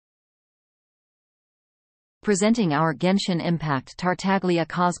Presenting our Genshin Impact Tartaglia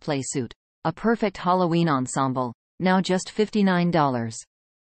cosplay suit. A perfect Halloween ensemble. Now just $59.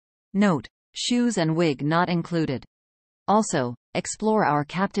 Note: shoes and wig not included. Also, explore our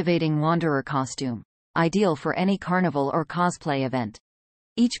captivating Wanderer costume. Ideal for any carnival or cosplay event.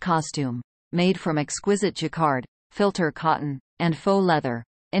 Each costume, made from exquisite jacquard, filter cotton, and faux leather,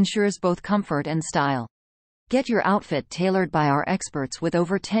 ensures both comfort and style. Get your outfit tailored by our experts with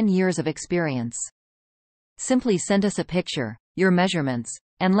over 10 years of experience. Simply send us a picture, your measurements,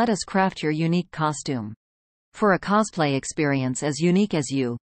 and let us craft your unique costume. For a cosplay experience as unique as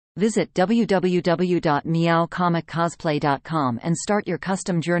you, visit www.meowcomiccosplay.com and start your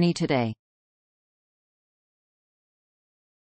custom journey today.